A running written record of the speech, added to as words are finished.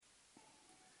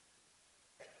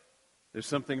There's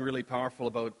something really powerful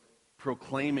about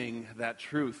proclaiming that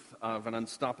truth of an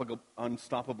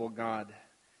unstoppable God.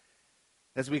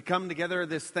 As we come together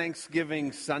this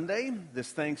Thanksgiving Sunday, this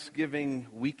Thanksgiving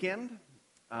weekend,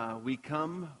 we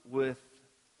come with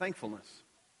thankfulness,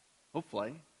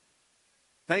 hopefully.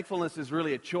 Thankfulness is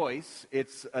really a choice.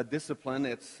 It's a discipline.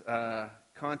 It's a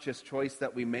conscious choice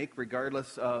that we make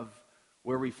regardless of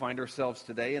where we find ourselves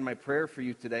today. And my prayer for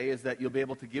you today is that you'll be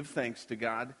able to give thanks to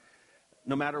God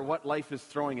no matter what life is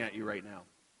throwing at you right now.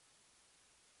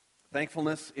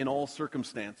 Thankfulness in all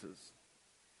circumstances.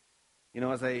 You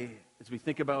know, as we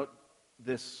think about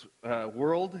this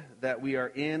world that we are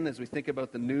in, as we think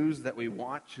about the news that we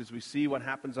watch, as we see what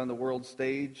happens on the world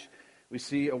stage, we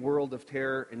see a world of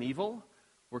terror and evil,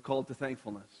 we're called to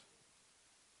thankfulness.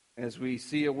 As we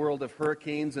see a world of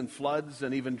hurricanes and floods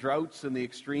and even droughts and the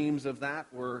extremes of that,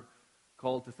 we're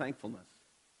called to thankfulness.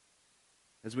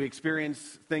 As we experience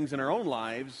things in our own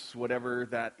lives, whatever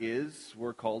that is,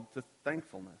 we're called to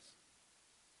thankfulness.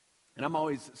 And I'm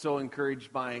always so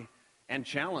encouraged by and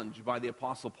challenged by the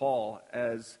Apostle Paul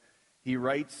as he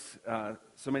writes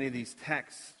so many of these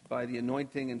texts by the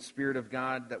anointing and Spirit of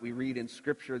God that we read in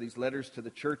Scripture, these letters to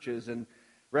the churches, and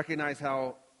recognize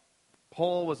how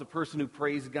Paul was a person who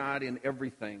praised God in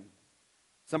everything.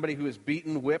 Somebody who is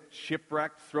beaten, whipped,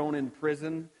 shipwrecked, thrown in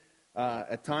prison.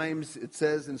 At times it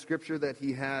says in Scripture that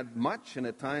he had much, and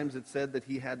at times it said that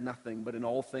he had nothing, but in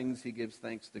all things he gives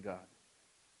thanks to God.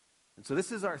 And so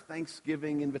this is our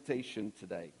Thanksgiving invitation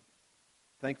today.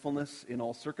 Thankfulness in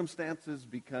all circumstances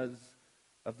because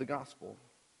of the gospel.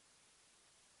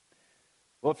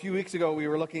 Well, a few weeks ago we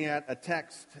were looking at a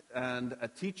text and a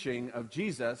teaching of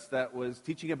Jesus that was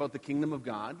teaching about the kingdom of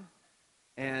God.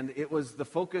 And it was the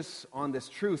focus on this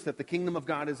truth that the kingdom of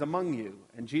God is among you.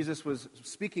 And Jesus was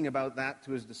speaking about that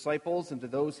to his disciples and to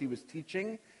those he was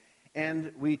teaching.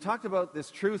 And we talked about this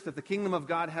truth that the kingdom of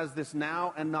God has this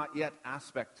now and not yet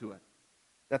aspect to it.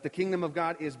 That the kingdom of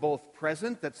God is both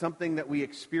present, that's something that we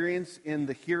experience in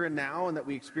the here and now and that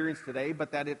we experience today,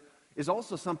 but that it is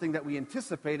also something that we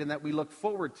anticipate and that we look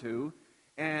forward to,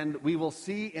 and we will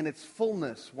see in its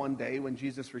fullness one day when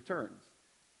Jesus returns.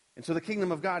 And so the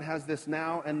kingdom of God has this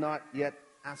now and not yet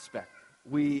aspect.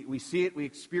 We see it, we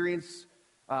experience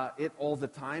it all the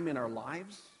time in our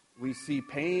lives. We see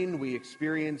pain, we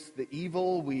experience the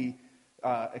evil, we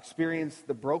experience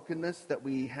the brokenness that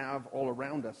we have all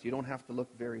around us. You don't have to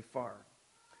look very far.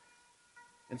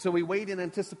 And so we wait in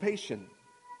anticipation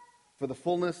for the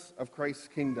fullness of Christ's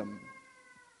kingdom.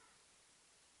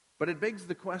 But it begs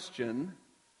the question,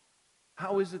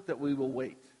 how is it that we will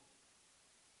wait?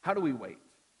 How do we wait?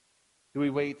 Do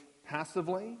we wait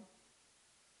passively?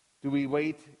 Do we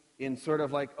wait in sort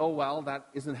of like, oh, well, that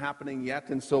isn't happening yet,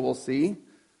 and so we'll see?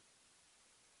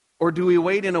 Or do we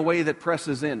wait in a way that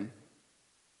presses in?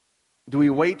 Do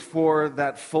we wait for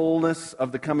that fullness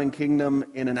of the coming kingdom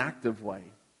in an active way?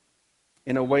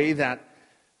 In a way that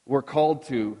we're called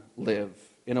to live?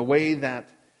 In a way that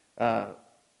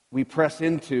we press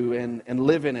into and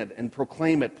live in it and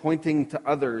proclaim it, pointing to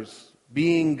others,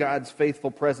 being God's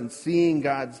faithful presence, seeing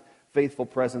God's faithful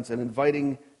presence, and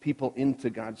inviting people into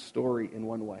God's story in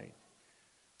one way.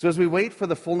 So as we wait for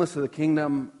the fullness of the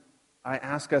kingdom, I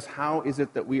ask us, how is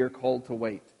it that we are called to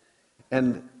wait?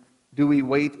 And do we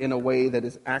wait in a way that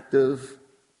is active?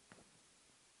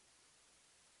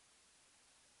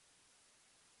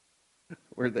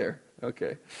 We're there.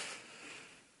 Okay.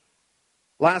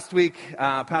 Last week,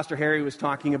 Pastor Harry was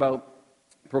talking about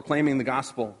proclaiming the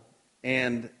gospel.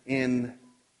 And in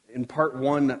part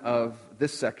one of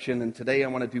this section, and today I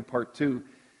want to do part two,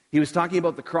 he was talking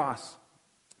about the cross.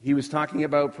 He was talking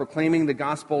about proclaiming the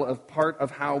gospel of part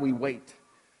of how we wait,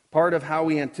 part of how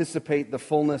we anticipate the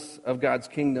fullness of God's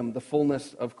kingdom, the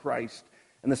fullness of Christ,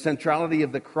 and the centrality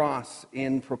of the cross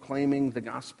in proclaiming the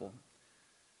gospel.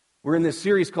 We're in this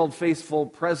series called Faithful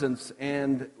Presence,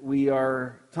 and we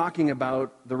are talking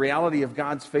about the reality of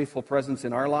God's faithful presence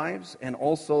in our lives and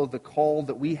also the call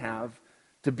that we have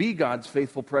to be God's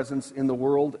faithful presence in the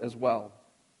world as well.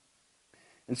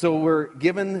 And so we're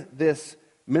given this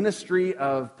ministry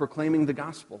of proclaiming the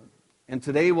gospel. And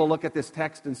today we'll look at this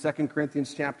text in 2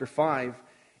 Corinthians chapter 5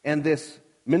 and this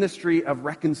ministry of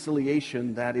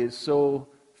reconciliation that is so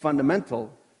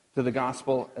fundamental to the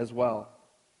gospel as well.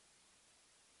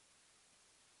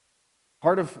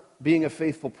 Part of being a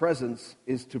faithful presence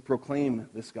is to proclaim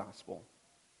this gospel,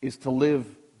 is to live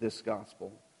this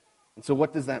gospel. And so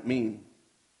what does that mean?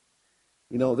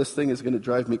 You know, this thing is going to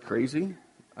drive me crazy.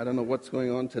 I don't know what's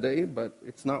going on today, but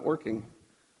it's not working.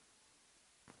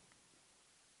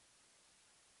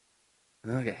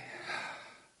 Okay.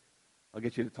 I'll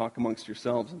get you to talk amongst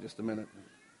yourselves in just a minute.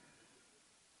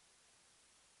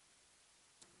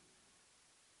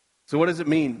 So what does it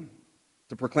mean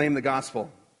to proclaim the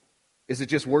gospel? Is it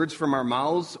just words from our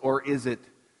mouths, or is it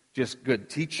just good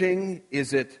teaching?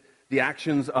 Is it the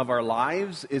actions of our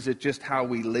lives? Is it just how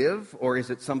we live, or is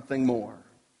it something more?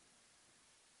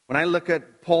 When I look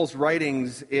at Paul's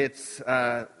writings, it's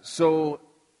so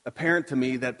apparent to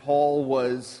me that Paul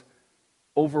was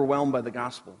overwhelmed by the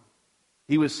gospel.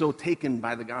 He was so taken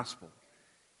by the gospel.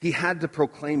 He had to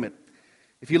proclaim it.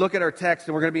 If you look at our text,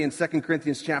 and we're going to be in 2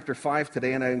 Corinthians chapter 5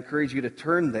 today, and I encourage you to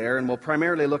turn there, and we'll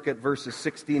primarily look at verses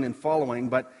 16 and following.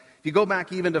 But if you go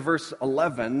back even to verse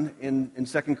 11 in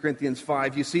 2 Corinthians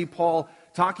 5, you see Paul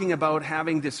talking about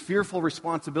having this fearful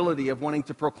responsibility of wanting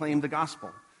to proclaim the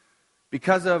gospel.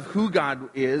 Because of who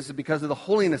God is, because of the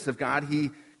holiness of God,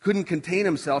 he couldn't contain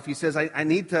himself. He says, I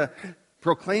need to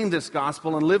proclaim this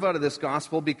gospel and live out of this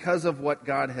gospel because of what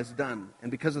God has done. And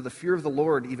because of the fear of the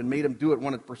Lord even made him do it,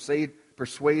 wanted to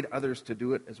persuade others to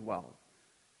do it as well.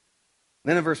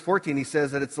 Then in verse 14 he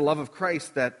says that it's the love of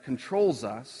Christ that controls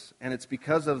us, and it's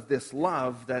because of this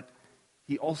love that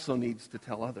he also needs to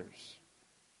tell others.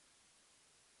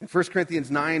 In 1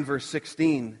 Corinthians 9 verse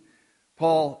 16,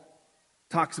 Paul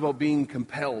talks about being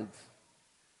compelled.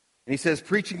 And he says,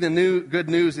 preaching the good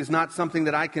news is not something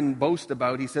that I can boast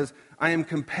about. He says, I am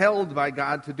compelled by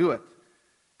God to do it.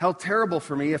 How terrible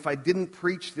for me if I didn't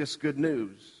preach this good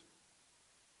news.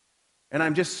 And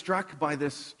I'm just struck by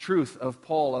this truth of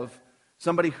Paul, of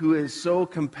somebody who is so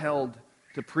compelled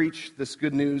to preach this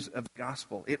good news of the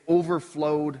gospel. It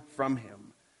overflowed from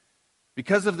him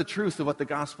because of the truth of what the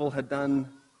gospel had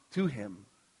done to him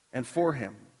and for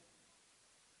him.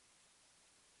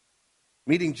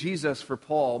 Meeting Jesus for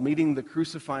Paul, meeting the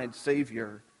crucified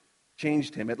Savior,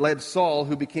 changed him. It led Saul,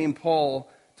 who became Paul,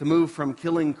 to move from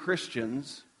killing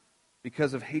Christians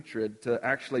because of hatred to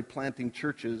actually planting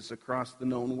churches across the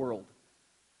known world.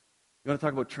 You want to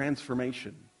talk about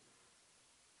transformation?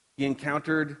 He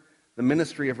encountered the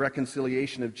ministry of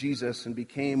reconciliation of Jesus and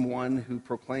became one who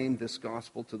proclaimed this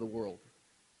gospel to the world.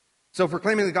 So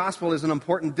proclaiming the gospel is an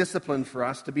important discipline for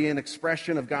us to be an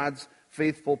expression of God's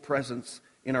faithful presence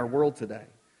in our world today,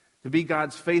 to be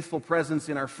God's faithful presence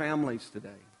in our families today,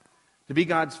 to be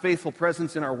God's faithful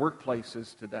presence in our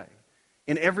workplaces today,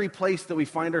 in every place that we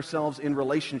find ourselves in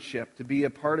relationship, to be a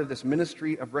part of this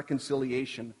ministry of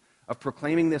reconciliation, of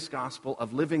proclaiming this gospel,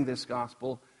 of living this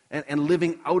gospel, and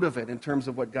living out of it in terms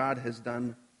of what God has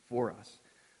done for us.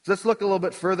 So let's look a little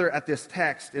bit further at this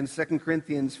text in 2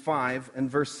 Corinthians 5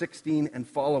 and verse 16 and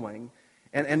following,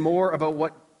 and more about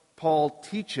what Paul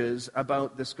teaches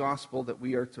about this gospel that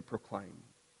we are to proclaim.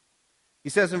 He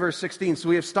says in verse 16, so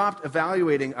we have stopped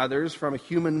evaluating others from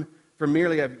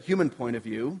merely a human point of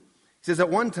view. He says, at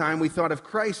one time we thought of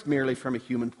Christ merely from a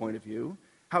human point of view.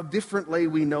 How differently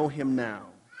we know him now.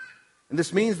 And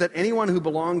this means that anyone who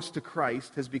belongs to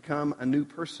Christ has become a new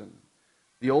person.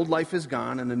 The old life is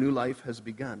gone and a new life has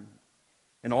begun.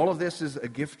 And all of this is a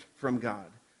gift from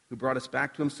God, who brought us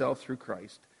back to himself through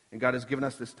Christ. And God has given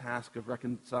us this task of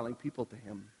reconciling people to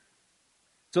him.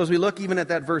 So as we look even at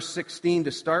that verse 16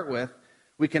 to start with,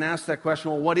 we can ask that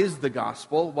question, well, what is the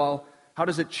gospel? Well, how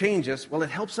does it change us? Well, it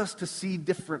helps us to see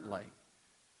differently.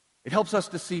 It helps us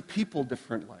to see people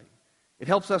differently. It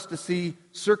helps us to see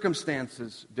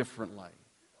circumstances differently.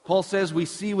 Paul says we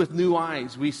see with new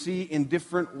eyes. We see in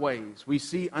different ways. We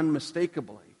see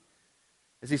unmistakably.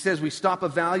 As he says, we stop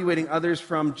evaluating others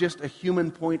from just a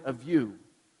human point of view.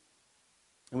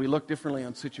 And we look differently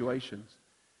on situations.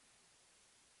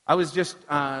 I was just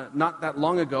not that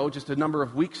long ago, just a number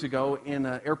of weeks ago, in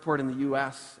an airport in the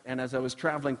U.S., and as I was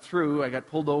traveling through, I got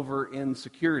pulled over in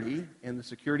the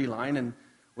security line, and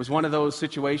it was one of those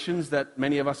situations that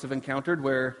many of us have encountered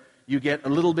where you get a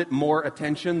little bit more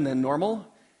attention than normal.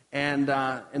 And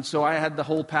so I had the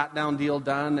whole pat-down deal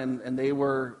done, and they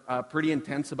were pretty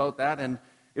intense about that. And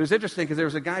it was interesting because there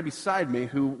was a guy beside me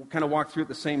who kind of walked through at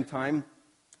the same time,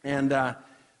 and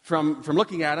From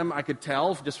looking at him, I could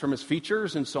tell, just from his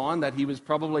features and so on, that he was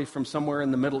probably from somewhere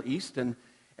in the Middle East. And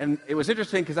it was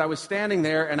interesting because I was standing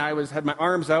there and had my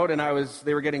arms out, and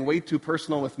they were getting way too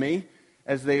personal with me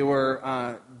as they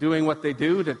were doing what they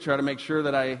do to try to make sure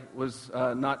that I was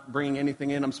not bringing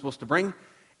anything in I'm supposed to bring.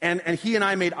 And he and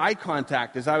I made eye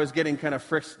contact as I was getting kind of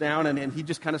frisked down, and he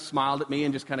just kind of smiled at me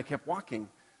and just kind of kept walking,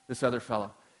 this other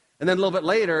fellow. And then a little bit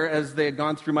later, as they had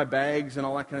gone through my bags and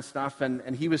all that kind of stuff,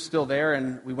 and he was still there,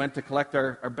 and we went to collect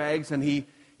our bags, and he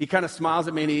kind of smiles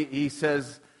at me, and he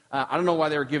says, I don't know why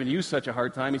they were giving you such a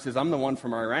hard time. He says, I'm the one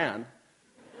from Iran.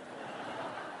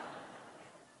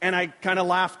 And I kind of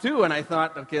laughed too, and I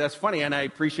thought, okay, that's funny, and I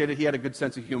appreciated he had a good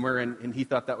sense of humor, and he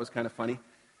thought that was kind of funny.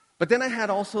 But then I had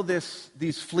also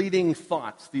these fleeting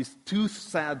thoughts, these two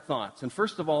sad thoughts. And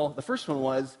first of all, the first one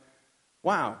was,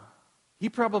 wow, he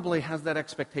probably has that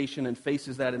expectation and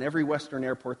faces that in every Western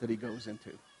airport that he goes into.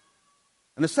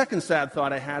 And the second sad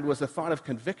thought I had was a thought of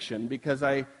conviction, because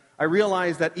I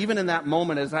realized that even in that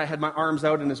moment, as I had my arms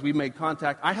out and as we made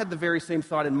contact, I had the very same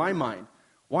thought in my mind.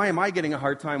 Why am I getting a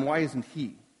hard time? Why isn't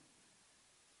he?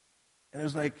 And it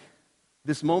was like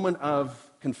this moment of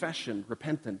confession,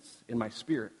 repentance in my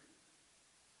spirit.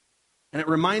 And it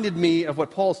reminded me of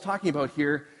what Paul's talking about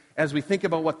here as we think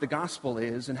about what the gospel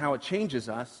is and how it changes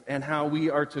us and how we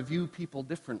are to view people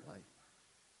differently.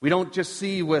 We don't just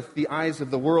see with the eyes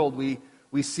of the world,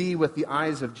 we see with the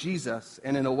eyes of Jesus,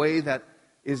 and in a way that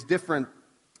is different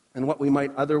than what we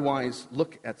might otherwise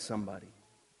look at somebody.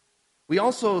 We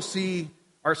also see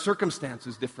our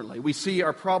circumstances differently. We see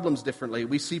our problems differently.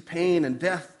 We see pain and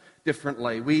death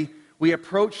differently. We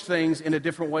approach things in a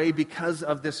different way because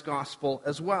of this gospel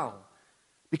as well.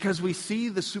 Because we see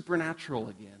the supernatural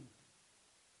again.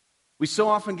 We so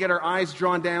often get our eyes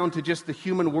drawn down to just the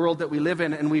human world that we live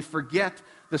in, and we forget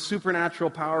the supernatural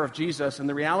power of Jesus and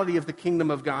the reality of the kingdom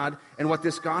of God and what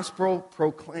this gospel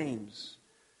proclaims.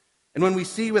 And when we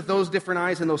see with those different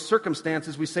eyes and those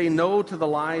circumstances, we say no to the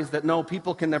lies that no,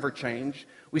 people can never change.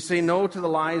 We say no to the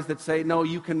lies that say, no,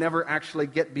 you can never actually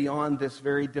get beyond this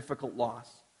very difficult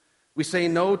loss. We say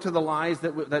no to the lies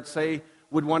that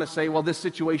would want to say, well, this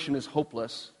situation is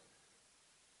hopeless.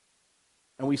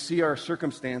 And we see our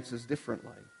circumstances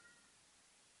differently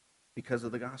because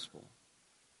of the gospel.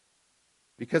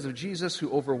 Because of Jesus,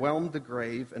 who overwhelmed the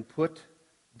grave and put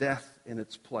death in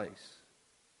its place,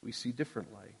 we see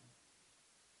differently.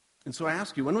 And so I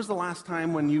ask you, when was the last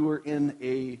time when you were in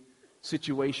a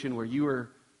situation where you were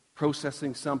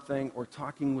processing something or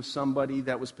talking with somebody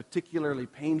that was particularly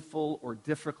painful or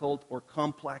difficult or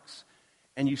complex,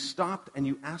 and you stopped and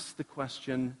you asked the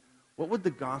question, what would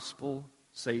the gospel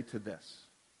say to this?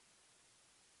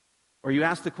 Or you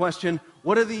asked the question,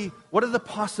 what are the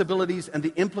possibilities and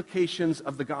the implications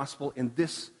of the gospel in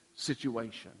this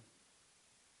situation?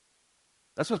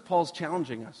 That's what Paul's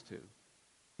challenging us to.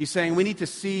 He's saying we need to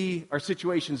see our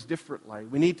situations differently.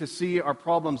 We need to see our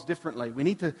problems differently. We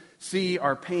need to see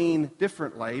our pain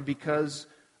differently because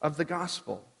of the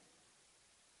gospel.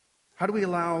 How do we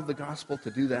allow the gospel to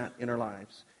do that in our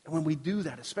lives? And when we do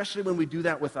that, especially when we do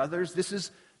that with others, this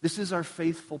is our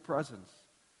faithful presence.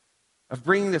 Of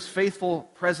bringing this faithful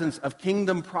presence of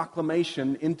kingdom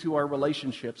proclamation into our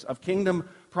relationships, of kingdom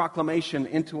proclamation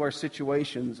into our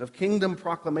situations, of kingdom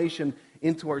proclamation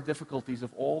into our difficulties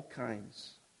of all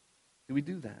kinds. Do we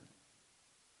do that?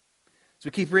 So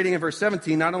we keep reading in verse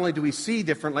 17, not only do we see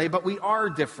differently, but we are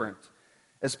different.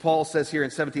 As Paul says here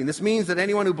in 17, this means that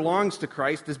anyone who belongs to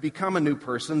Christ has become a new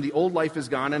person. The old life is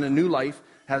gone and a new life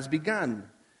has begun.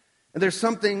 And there's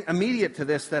something immediate to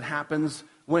this that happens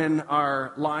when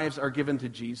our lives are given to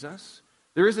Jesus.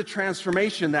 There is a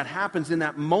transformation that happens in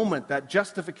that moment, that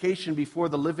justification before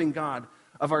the living God,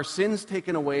 of our sins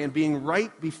taken away and being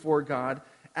right before God,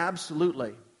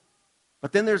 absolutely.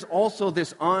 But then there's also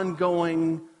this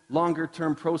ongoing,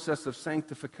 longer-term process of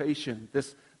sanctification,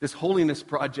 this holiness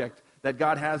project that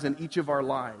God has in each of our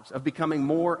lives, of becoming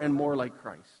more and more like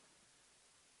Christ.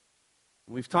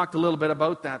 We've talked a little bit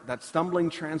about that stumbling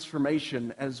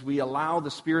transformation as we allow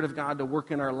the Spirit of God to work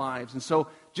in our lives. And so,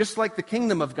 just like the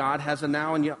kingdom of God has a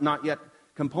now and yet not yet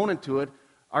component to it,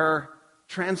 our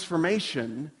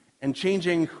transformation and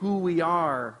changing who we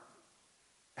are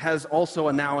has also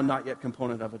a now and not yet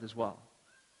component of it as well.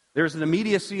 There's an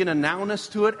immediacy and a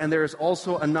nowness to it, and there is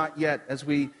also a not yet as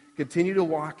we continue to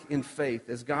walk in faith,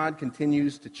 as God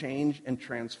continues to change and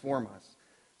transform us.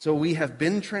 So we have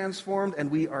been transformed, and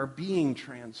we are being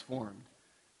transformed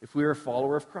if we are a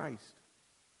follower of Christ.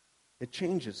 It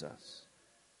changes us.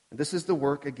 And this is the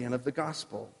work, again, of the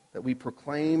gospel that we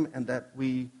proclaim and that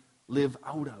we live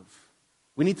out of.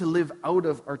 We need to live out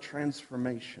of our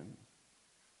transformation.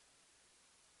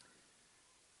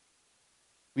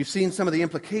 We've seen some of the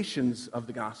implications of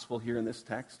the gospel here in this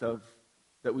text, of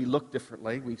that we look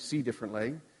differently, we see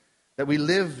differently, that we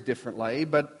live differently,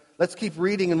 but let's keep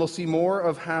reading and we'll see more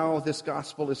of how this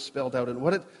gospel is spelled out and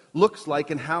what it looks like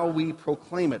and how we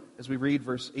proclaim it as we read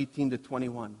verse 18 to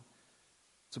 21.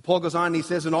 So Paul goes on and he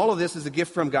says, and all of this is a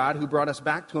gift from God who brought us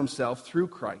back to himself through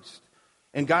Christ.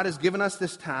 And God has given us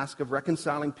this task of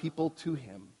reconciling people to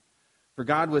him. For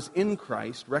God was in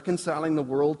Christ, reconciling the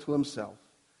world to himself,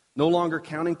 no longer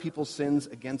counting people's sins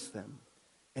against them.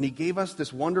 And he gave us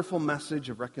this wonderful message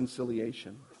of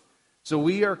reconciliation. So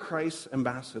we are Christ's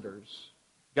ambassadors.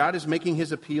 God is making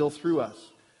his appeal through us.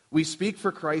 We speak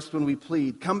for Christ when we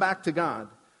plead, come back to God.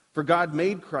 For God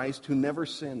made Christ, who never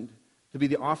sinned, to be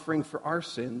the offering for our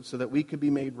sins so that we could be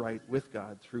made right with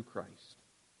God through Christ.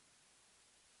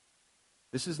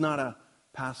 This is not a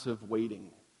passive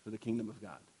waiting for the kingdom of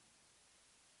God.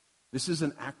 This is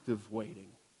an active waiting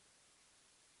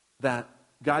that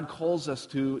God calls us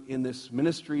to in this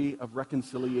ministry of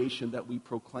reconciliation that we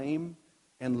proclaim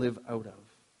and live out of.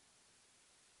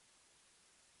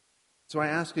 So I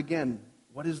ask again,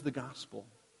 what is the gospel?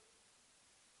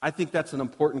 I think that's an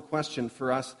important question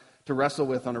for us to wrestle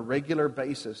with on a regular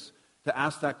basis, to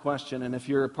ask that question. And if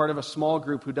you're a part of a small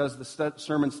group who does the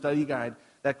sermon study guide,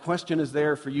 that question is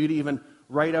there for you to even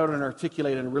write out and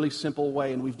articulate in a really simple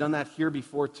way. And we've done that here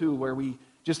before too, where we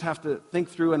just have to think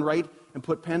through and write and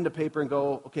put pen to paper and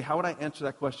go, okay, how would I answer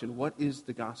that question? What is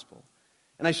the gospel?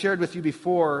 And I shared with you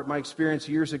before my experience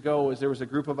years ago as there was a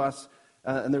group of us,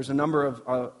 and there was a number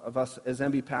of us as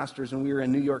MB pastors, and we were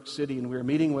in New York City, and we were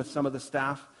meeting with some of the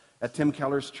staff at Tim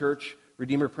Keller's church,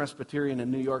 Redeemer Presbyterian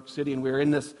in New York City, and we were in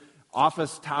this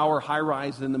office tower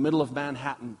high-rise in the middle of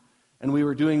Manhattan, and we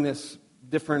were doing this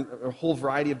a whole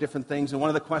variety of different things, and one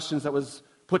of the questions that was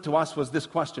put to us was this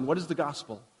question: what is the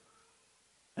gospel?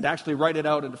 And to actually write it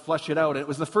out and to flesh it out. And it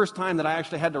was the first time that I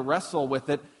actually had to wrestle with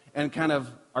it and kind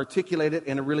of articulate it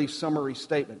in a really summary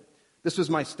statement. This was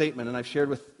my statement, and I've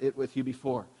shared it with you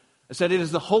before. I said, it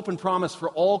is the hope and promise for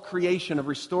all creation of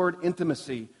restored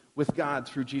intimacy with God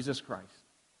through Jesus Christ.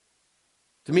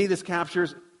 To me, this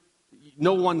captures,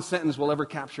 no one sentence will ever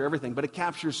capture everything, but it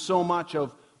captures so much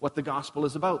of what the gospel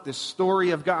is about. This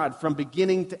story of God from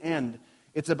beginning to end.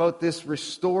 It's about this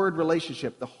restored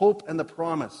relationship, the hope and the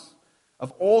promise of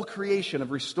all creation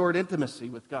of restored intimacy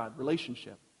with God,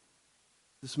 relationship.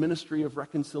 This ministry of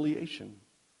reconciliation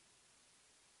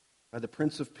by the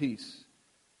Prince of Peace,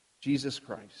 Jesus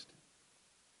Christ.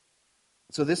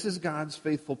 So this is God's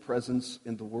faithful presence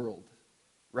in the world,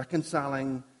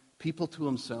 reconciling people to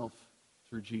himself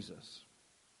through Jesus.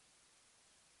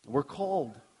 We're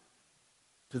called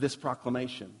to this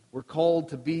proclamation. We're called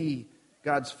to be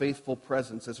God's faithful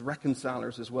presence as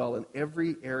reconcilers as well in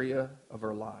every area of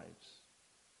our lives.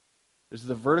 There's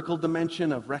the vertical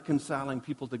dimension of reconciling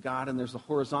people to God, and there's the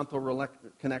horizontal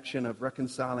connection of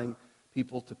reconciling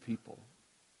people to people.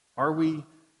 Are we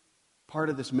part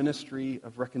of this ministry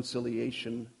of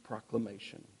reconciliation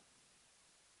proclamation?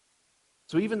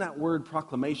 So even that word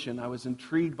proclamation, I was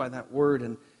intrigued by that word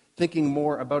and thinking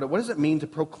more about it. What does it mean to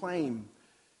proclaim?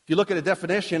 If you look at a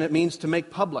definition, it means to make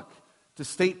public, to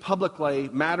state publicly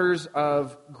matters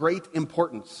of great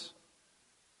importance.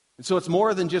 And so it's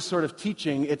more than just sort of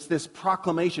teaching, it's this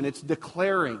proclamation, it's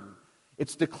declaring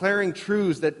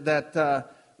truths that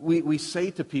we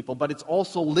say to people, but it's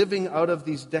also living out of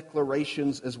these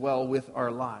declarations as well with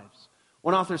our lives.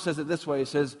 One author says it this way, he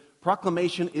says,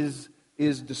 proclamation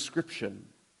is description.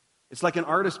 It's like an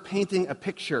artist painting a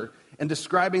picture and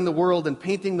describing the world and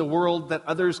painting the world that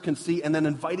others can see and then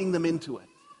inviting them into it.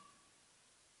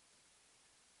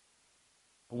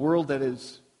 A world that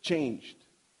is changed.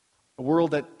 A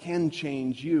world that can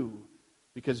change you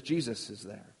because Jesus is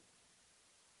there.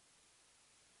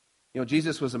 You know,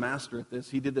 Jesus was a master at this.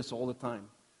 He did this all the time.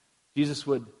 Jesus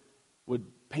would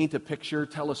paint a picture,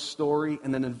 tell a story,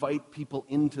 and then invite people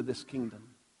into this kingdom.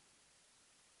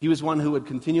 He was one who would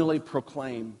continually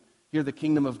proclaim, "Hear the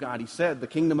kingdom of God." He said, "The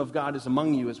kingdom of God is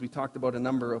among you," as we talked about a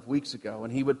number of weeks ago.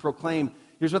 And he would proclaim,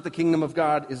 here's what the kingdom of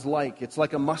God is like. It's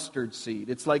like a mustard seed.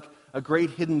 It's like a great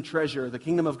hidden treasure. The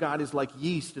kingdom of God is like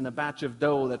yeast in a batch of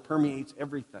dough that permeates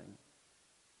everything.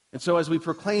 And so as we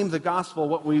proclaim the gospel,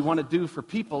 what we want to do for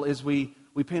people is we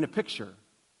paint a picture.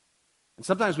 And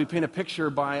sometimes we paint a picture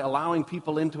by allowing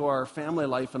people into our family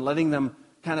life and letting them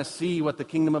kind of see what the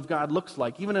kingdom of God looks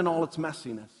like, even in all its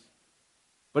messiness.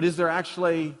 But is there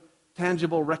actually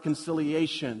tangible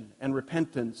reconciliation and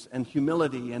repentance and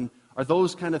humility? And are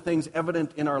those kind of things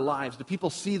evident in our lives? Do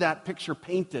people see that picture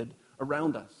painted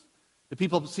around us? Do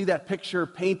people see that picture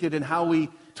painted in how we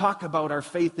talk about our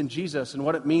faith in Jesus and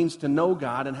what it means to know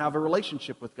God and have a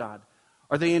relationship with God?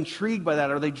 Are they intrigued by that?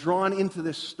 Are they drawn into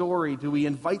this story? Do we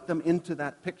invite them into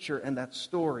that picture and that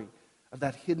story of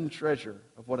that hidden treasure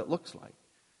of what it looks like?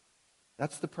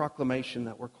 That's the proclamation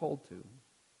that we're called to.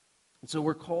 And so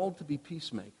we're called to be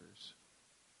peacemakers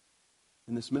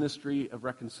in this ministry of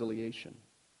reconciliation.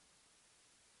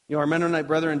 You know, our Mennonite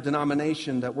Brethren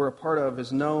denomination that we're a part of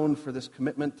is known for this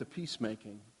commitment to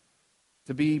peacemaking,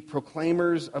 to be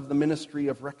proclaimers of the ministry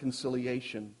of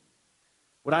reconciliation.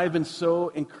 What I've been so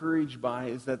encouraged by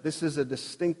is that this is a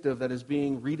distinctive that is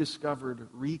being rediscovered,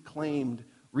 reclaimed,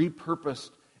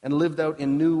 repurposed, and lived out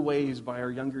in new ways by our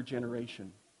younger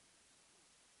generation.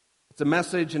 It's a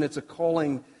message and it's a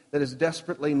calling that is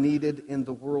desperately needed in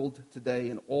the world today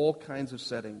in all kinds of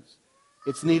settings.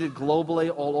 It's needed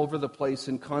globally all over the place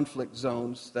in conflict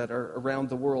zones that are around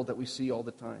the world that we see all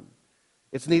the time.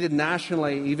 It's needed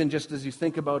nationally, even just as you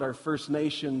think about our First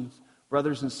Nations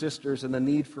brothers and sisters and the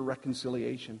need for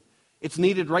reconciliation. It's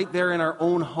needed right there in our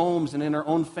own homes and in our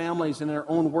own families and in our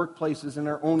own workplaces, in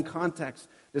our own context,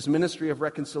 this ministry of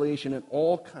reconciliation in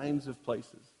all kinds of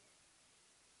places.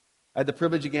 I had the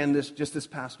privilege again just this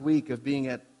past week of being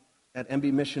at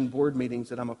MB Mission board meetings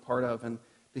that I'm a part of, and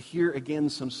to hear again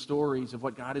some stories of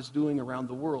what God is doing around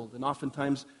the world. And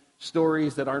oftentimes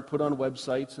stories that aren't put on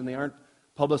websites and they aren't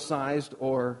publicized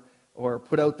or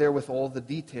put out there with all the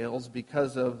details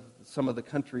because of some of the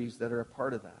countries that are a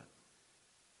part of that.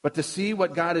 But to see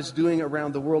what God is doing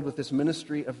around the world with this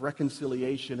ministry of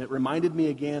reconciliation, it reminded me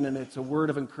again, and it's a word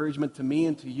of encouragement to me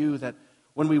and to you, that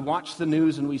when we watch the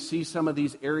news and we see some of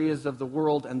these areas of the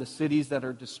world and the cities that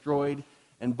are destroyed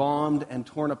and bombed and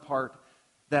torn apart,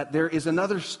 that there is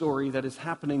another story that is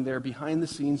happening there behind the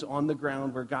scenes on the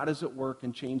ground where God is at work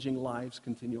and changing lives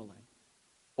continually,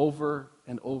 over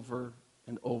and over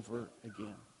and over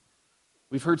again.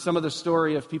 We've heard some of the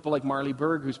story of people like Marley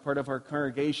Berg, who's part of our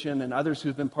congregation, and others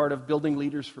who've been part of Building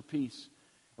Leaders for Peace,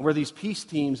 and where these peace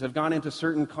teams have gone into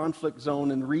certain conflict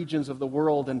zone and regions of the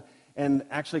world and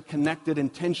actually connected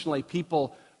intentionally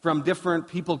people from different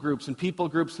people groups and people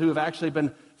groups who have actually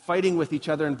been fighting with each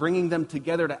other and bringing them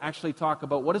together to actually talk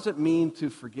about what does it mean to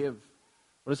forgive?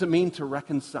 What does it mean to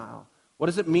reconcile? What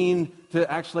does it mean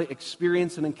to actually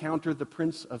experience and encounter the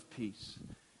Prince of Peace?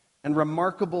 And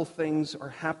remarkable things are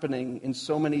happening in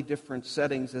so many different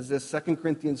settings as this 2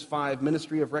 Corinthians 5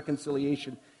 ministry of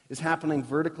reconciliation is happening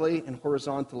vertically and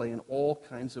horizontally in all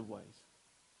kinds of ways.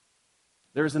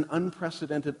 There is an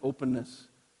unprecedented openness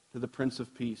to the Prince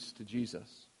of Peace, to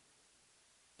Jesus.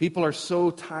 People are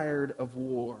so tired of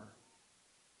war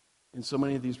in so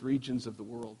many of these regions of the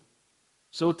world.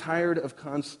 So tired of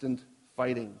constant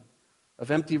fighting,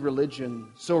 of empty religion,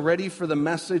 so ready for the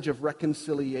message of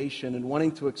reconciliation and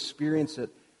wanting to experience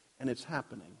it, and it's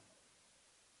happening.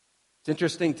 It's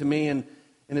interesting to me, and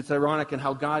it's ironic in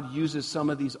how God uses some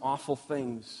of these awful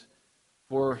things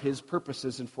for His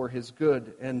purposes and for His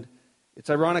good. And it's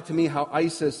ironic to me how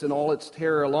ISIS and all its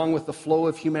terror, along with the flow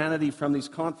of humanity from these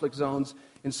conflict zones,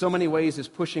 in so many ways is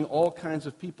pushing all kinds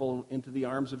of people into the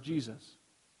arms of Jesus.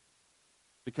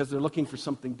 Because they're looking for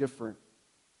something different.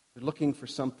 They're looking for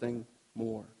something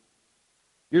more.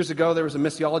 Years ago, there was a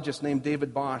missiologist named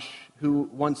David Bosch who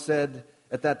once said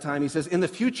at that time, he says, "In the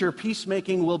future,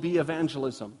 peacemaking will be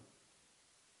evangelism."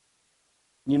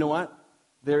 And you know what?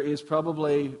 There is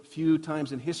probably few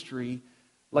times in history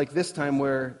like this time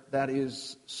where that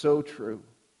is so true.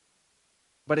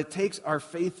 But it takes our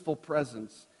faithful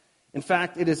presence. In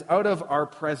fact, it is out of our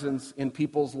presence in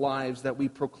people's lives that we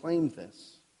proclaim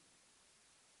this.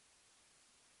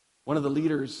 One of the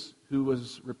leaders who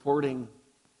was reporting,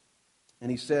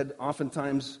 and he said,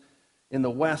 oftentimes in the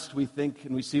West we think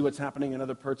and we see what's happening in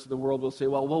other parts of the world, we'll say,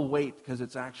 well, we'll wait because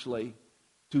it's actually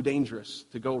too dangerous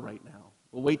to go right now.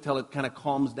 We'll wait till it kind of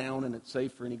calms down and it's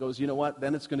safer. And he goes, you know what?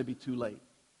 Then it's going to be too late.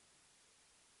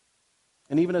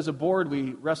 And even as a board,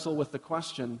 we wrestle with the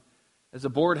question, as a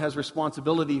board has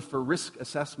responsibility for risk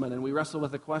assessment, and we wrestle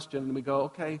with the question and we go,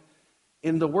 okay,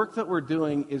 in the work that we're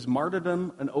doing, is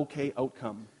martyrdom an okay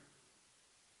outcome?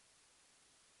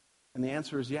 And the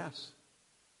answer is yes,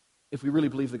 if we really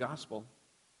believe the gospel.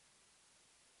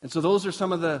 And so those are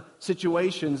some of the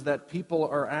situations that people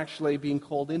are actually being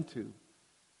called into.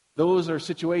 Those are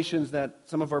situations that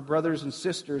some of our brothers and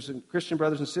sisters, and Christian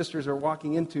brothers and sisters, are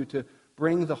walking into to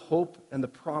bring the hope and the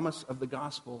promise of the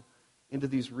gospel into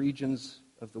these regions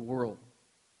of the world.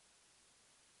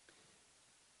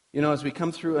 You know, as we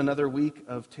come through another week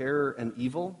of terror and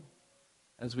evil,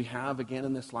 as we have again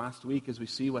in this last week, as we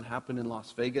see what happened in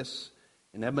Las Vegas,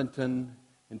 in Edmonton,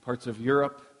 in parts of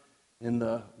Europe, in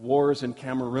the wars in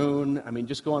Cameroon. I mean,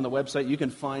 just go on the website. You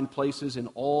can find places in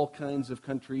all kinds of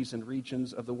countries and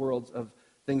regions of the world of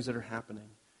things that are happening.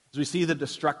 As we see the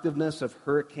destructiveness of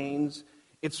hurricanes,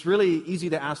 it's really easy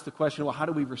to ask the question, well, how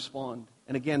do we respond?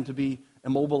 And again, to be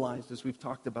immobilized, as we've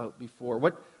talked about before.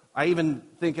 What I even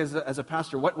think as a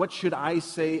pastor, what should I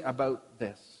say about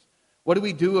this? What do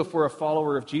we do if we're a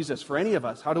follower of Jesus? For any of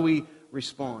us, how do we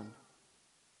respond?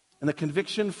 And the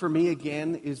conviction for me,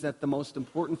 again, is that the most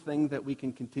important thing that we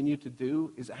can continue to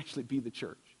do is actually be the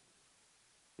church.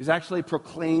 Is actually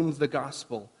proclaim the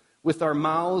gospel with our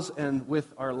mouths and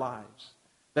with our lives.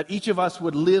 That each of us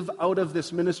would live out of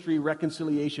this ministry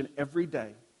reconciliation every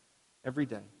day,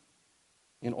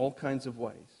 in all kinds of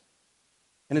ways.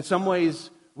 And in some ways,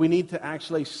 we need to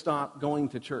actually stop going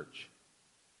to church.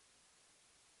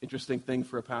 Interesting thing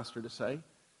for a pastor to say.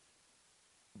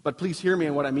 But please hear me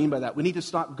on what I mean by that. We need to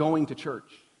stop going to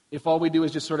church. If all we do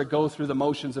is just sort of go through the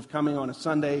motions of coming on a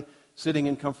Sunday, sitting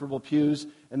in comfortable pews,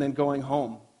 and then going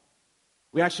home.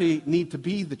 We actually need to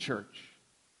be the church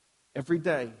every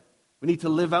day. We need to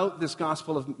live out this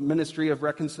gospel of ministry of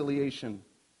reconciliation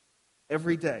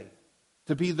every day.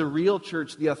 To be the real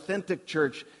church, the authentic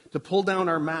church, to pull down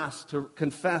our masks, to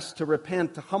confess, to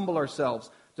repent, to humble ourselves,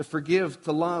 to forgive,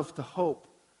 to love, to hope.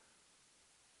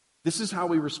 This is how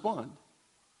we respond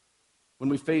when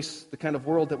we face the kind of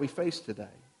world that we face today.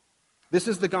 This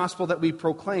is the gospel that we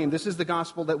proclaim. This is the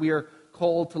gospel that we are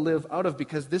called to live out of,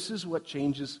 because this is what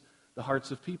changes the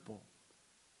hearts of people.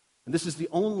 And this is the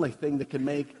only thing that can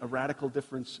make a radical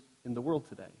difference in the world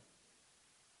today.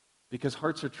 Because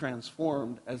hearts are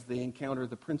transformed as they encounter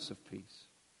the Prince of Peace.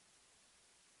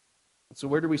 And so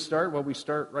where do we start? Well, we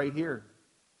start right here.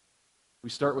 We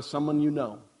start with someone you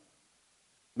know.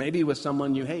 Maybe with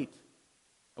someone you hate.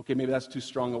 Okay, maybe that's too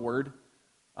strong a word.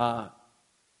 Because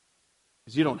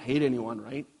you don't hate anyone,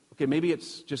 right? Okay, maybe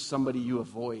it's just somebody you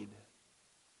avoid.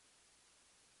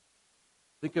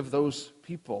 Think of those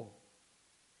people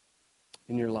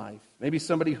in your life. Maybe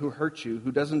somebody who hurt you,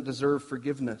 who doesn't deserve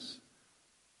forgiveness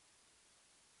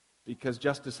because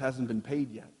justice hasn't been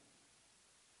paid yet.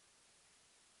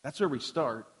 That's where we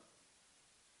start.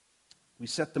 We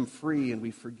set them free and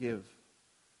we forgive.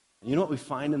 And you know what we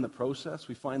find in the process?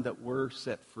 We find that we're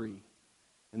set free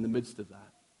in the midst of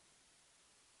that.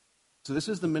 So this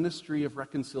is the ministry of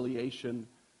reconciliation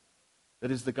that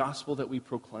is the gospel that we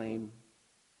proclaim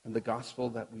and the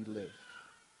gospel that we live.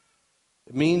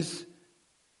 It means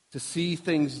to see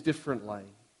things differently.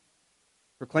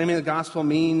 Proclaiming the gospel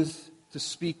means to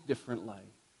speak differently.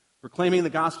 Proclaiming the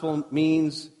gospel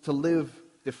means to live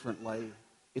differently.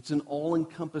 It's an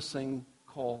all-encompassing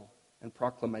call and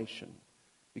proclamation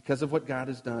because of what God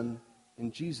has done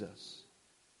in Jesus.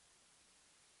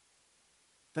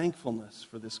 Thankfulness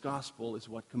for this gospel is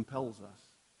what compels us.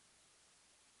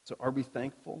 So are we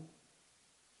thankful?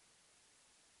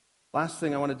 Last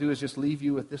thing I want to do is just leave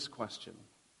you with this question.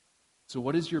 So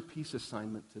what is your peace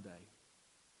assignment today?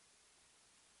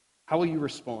 How will you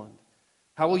respond?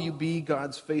 How will you be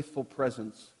God's faithful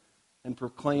presence and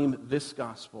proclaim this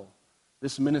gospel,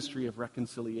 this ministry of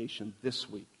reconciliation this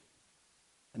week,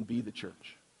 and be the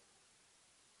church?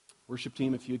 Worship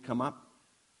team, if you'd come up,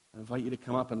 I invite you to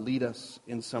come up and lead us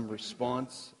in some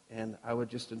response, and I would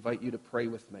just invite you to pray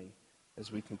with me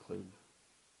as we conclude.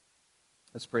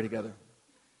 Let's pray together.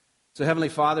 So, Heavenly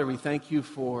Father, we thank you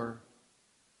for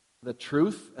the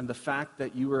truth and the fact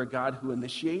that you are a God who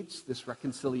initiates this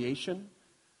reconciliation,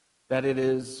 that it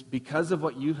is because of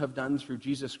what you have done through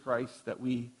Jesus Christ that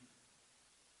we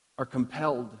are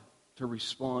compelled to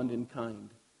respond in kind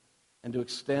and to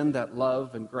extend that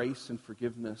love and grace and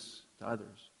forgiveness to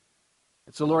others.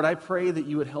 And so, Lord, I pray that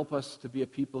you would help us to be a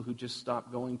people who just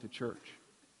stop going to church,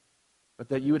 but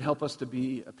that you would help us to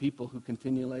be a people who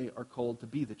continually are called to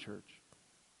be the church.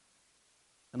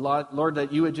 And Lord,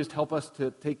 that you would just help us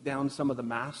to take down some of the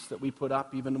masks that we put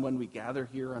up even when we gather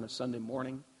here on a Sunday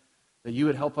morning, that you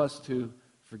would help us to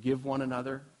forgive one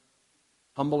another,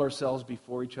 humble ourselves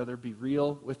before each other, be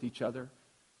real with each other.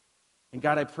 And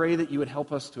God, I pray that you would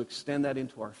help us to extend that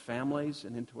into our families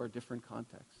and into our different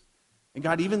contexts. And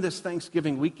God, even this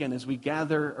Thanksgiving weekend, as we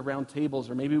gather around tables,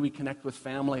 or maybe we connect with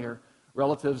family or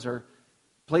relatives or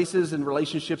places and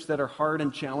relationships that are hard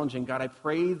and challenging, God, I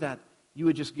pray that you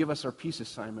would just give us our peace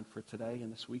assignment for today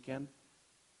and this weekend,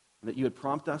 and that you would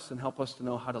prompt us and help us to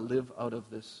know how to live out of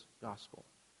this gospel,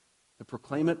 to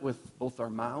proclaim it with both our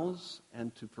mouths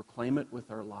and to proclaim it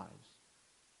with our lives.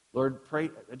 Lord, I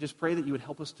just pray that you would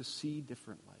help us to see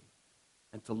differently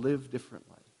and to live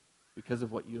differently because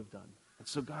of what you have done. And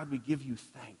so, God, we give you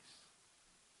thanks.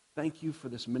 Thank you for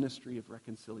this ministry of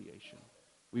reconciliation.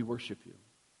 We worship you.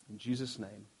 In Jesus'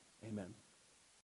 name, amen.